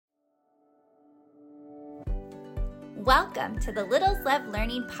Welcome to the Littles Love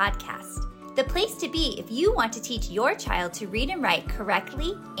Learning podcast, the place to be if you want to teach your child to read and write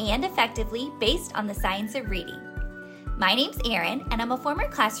correctly and effectively based on the science of reading. My name's Erin, and I'm a former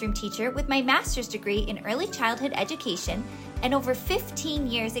classroom teacher with my master's degree in early childhood education and over 15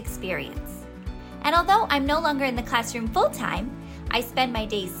 years experience. And although I'm no longer in the classroom full-time, I spend my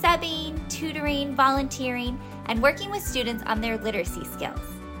days subbing, tutoring, volunteering, and working with students on their literacy skills.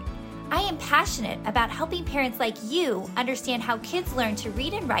 I am passionate about helping parents like you understand how kids learn to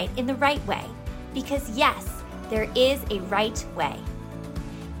read and write in the right way, because yes, there is a right way.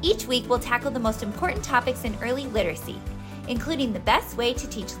 Each week we'll tackle the most important topics in early literacy, including the best way to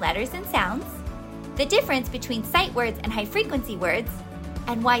teach letters and sounds, the difference between sight words and high-frequency words,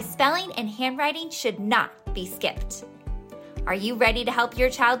 and why spelling and handwriting should not be skipped. Are you ready to help your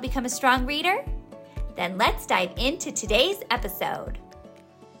child become a strong reader? Then let's dive into today's episode.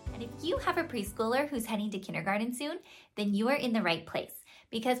 And if you have a preschooler who's heading to kindergarten soon, then you are in the right place.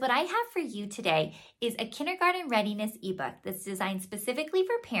 Because what I have for you today is a kindergarten readiness ebook that's designed specifically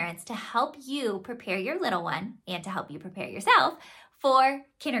for parents to help you prepare your little one and to help you prepare yourself for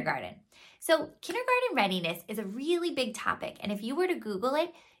kindergarten. So kindergarten readiness is a really big topic. And if you were to Google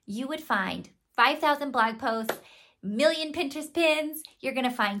it, you would find 5,000 blog posts, million Pinterest pins. You're going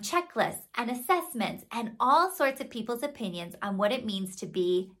to find checklists and assessments and all sorts of people's opinions on what it means to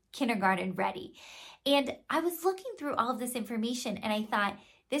be kindergarten ready. And I was looking through all of this information and I thought,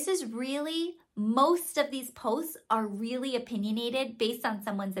 this is really, most of these posts are really opinionated based on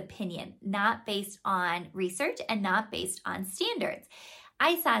someone's opinion, not based on research and not based on standards.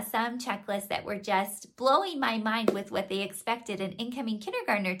 I saw some checklists that were just blowing my mind with what they expected an incoming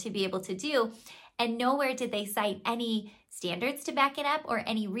kindergartner to be able to do. And nowhere did they cite any standards to back it up or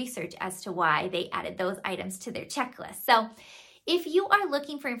any research as to why they added those items to their checklist. So if you are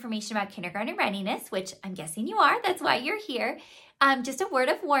looking for information about kindergarten readiness, which I'm guessing you are, that's why you're here, just a word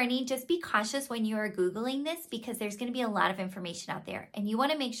of warning, just be cautious when you are Googling this because there's going to be a lot of information out there. And you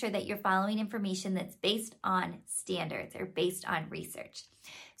want to make sure that you're following information that's based on standards or based on research.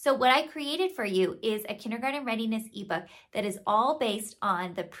 So what I created for you is a kindergarten readiness ebook that is all based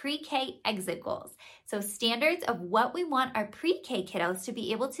on the pre-K exit goals. So standards of what we want our pre-K kiddos to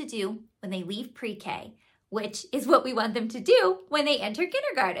be able to do when they leave pre-K, which is what we want them to do when they enter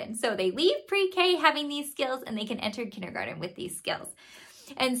kindergarten. So they leave pre-K having these skills and they can enter kindergarten with these skills.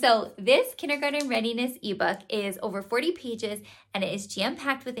 And so this kindergarten readiness ebook is over 40 pages and it is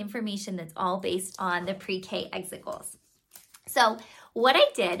jam-packed with information that's all based on the pre-K exit goals. So what I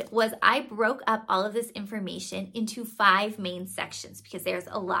did was I broke up all of this information into 5 main sections because there's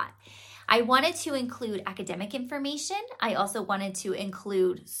a lot. I wanted to include academic information. I also wanted to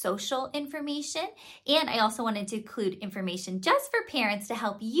include social information. And I also wanted to include information just for parents to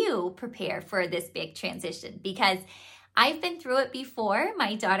help you prepare for this big transition because I've been through it before.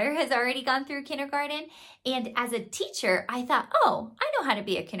 My daughter has already gone through kindergarten. And as a teacher, I thought, oh, I know how to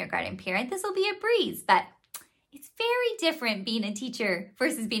be a kindergarten parent. This will be a breeze. But it's very different being a teacher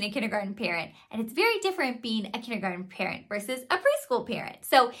versus being a kindergarten parent. And it's very different being a kindergarten parent versus a preschool parent.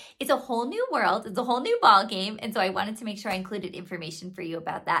 So it's a whole new world. It's a whole new ball game. And so I wanted to make sure I included information for you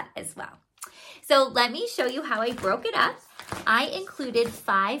about that as well. So let me show you how I broke it up. I included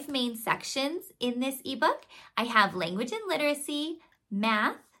 5 main sections in this ebook. I have language and literacy,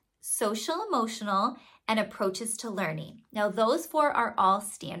 math, social emotional, and approaches to learning. Now, those 4 are all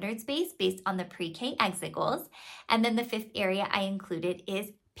standards-based, based on the pre-K exit goals. And then the 5th area I included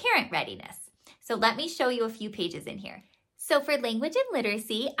is parent readiness. So let me show you a few pages in here. So for language and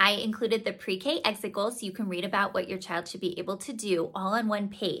literacy, I included the pre-K exit goals so you can read about what your child should be able to do all on one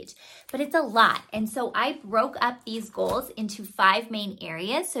page. But it's a lot. And so I broke up these goals into 5 main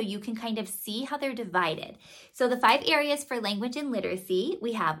areas so you can kind of see how they're divided. So the 5 areas for language and literacy,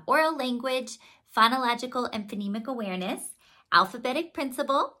 we have oral language, phonological and phonemic awareness, alphabetic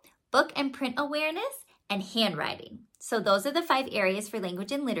principle, book and print awareness, and handwriting. So those are the 5 areas for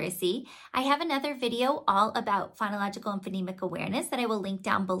language and literacy. I have another video all about phonological and phonemic awareness that I will link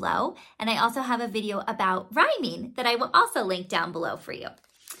down below. And I also have a video about rhyming that I will also link down below for you.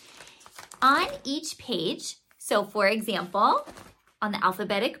 On each page, so for example, on the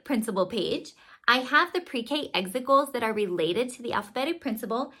alphabetic principle page, I have the pre-K exit goals that are related to the alphabetic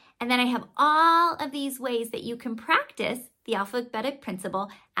principle, and then I have all of these ways that you can practice the alphabetic principle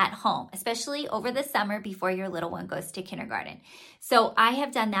at home, especially over the summer before your little one goes to kindergarten. So I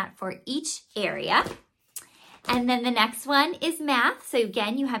have done that for each area. And then the next one is math. So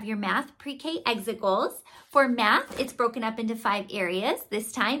again, you have your math pre-K exit goals. For math, it's broken up into 5 areas.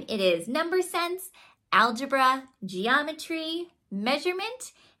 This time it is number sense, algebra, geometry,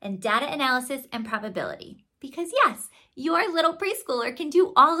 measurement, and data analysis and probability. Because yes, your little preschooler can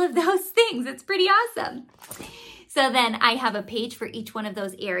do all of those things. It's pretty awesome. So then I have a page for each one of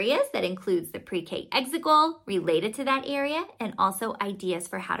those areas that includes the pre-K exit goal related to that area and also ideas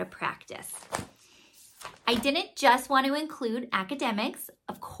for how to practice. I didn't just want to include academics.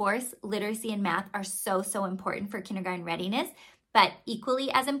 Of course, literacy and math are so important for kindergarten readiness, but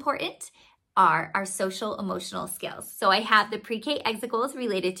equally as important are our social emotional skills. So I have the pre-K exit goals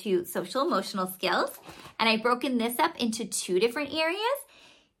related to social emotional skills, and I've broken this up into 2 different areas.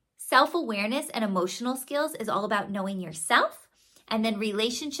 Self-awareness and emotional skills is all about knowing yourself, and then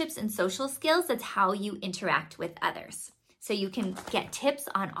relationships and social skills, that's how you interact with others. So you can get tips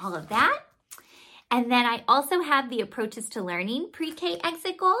on all of that. And then I also have the approaches to learning pre-K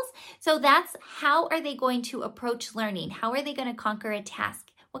exit goals. So that's how are they going to approach learning? How are they going to conquer a task?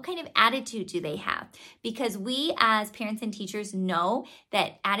 What kind of attitude do they have? Because we as parents and teachers know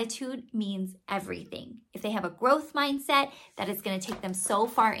that attitude means everything. If they have a growth mindset, that is going to take them so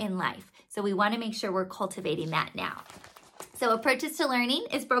far in life. So we want to make sure we're cultivating that now. So approaches to learning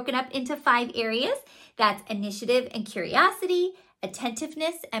is broken up into 5 areas. That's initiative and curiosity,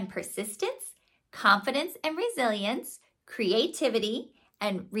 attentiveness and persistence, confidence and resilience, creativity,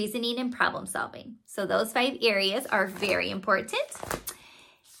 and reasoning and problem solving. So those 5 areas are very important.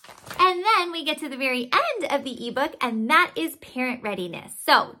 And then we get to the very end of the ebook, and that is parent readiness.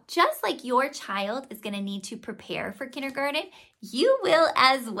 So just like your child is going to need to prepare for kindergarten, you will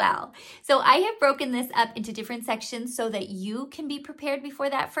as well. So I have broken this up into different sections so that you can be prepared before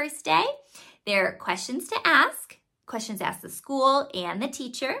that first day. There are questions to ask the school and the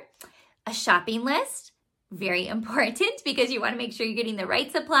teacher, a shopping list, very important because you want to make sure you're getting the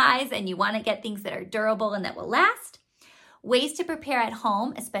right supplies and you want to get things that are durable and that will last. Ways to prepare at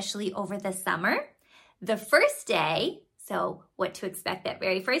home, especially over the summer. The first day, so what to expect that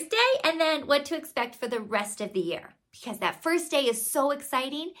very first day, and then what to expect for the rest of the year. Because that first day is so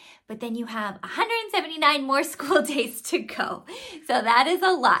exciting, but then you have 179 more school days to go. So that is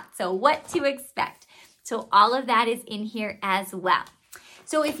a lot. So what to expect. So all of that is in here as well.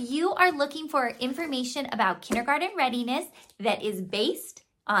 So if you are looking for information about kindergarten readiness that is based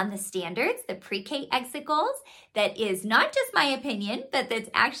on the standards, the pre-K exit goals, that is not just my opinion, but that's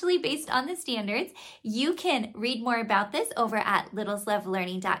actually based on the standards, you can read more about this over at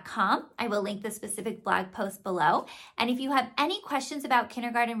littleslovelearning.com. I will link the specific blog post below. And if you have any questions about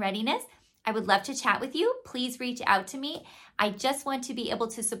kindergarten readiness, I would love to chat with you. Please reach out to me. I just want to be able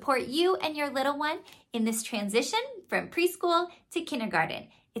to support you and your little one in this transition from preschool to kindergarten.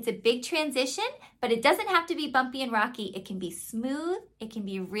 It's a big transition, but it doesn't have to be bumpy and rocky. It can be smooth, it can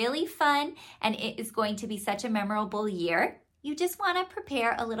be really fun, and it is going to be such a memorable year. You just want to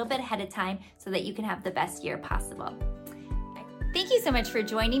prepare a little bit ahead of time so that you can have the best year possible. Thank you so much for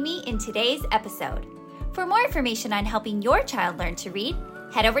joining me in today's episode. For more information on helping your child learn to read,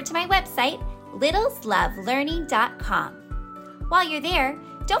 head over to my website, littleslovelearning.com. While you're there,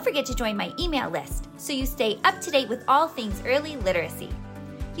 don't forget to join my email list so you stay up to date with all things early literacy.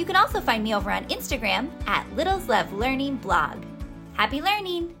 You can also find me over on Instagram at Littles Love Learning Blog. Happy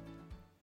learning!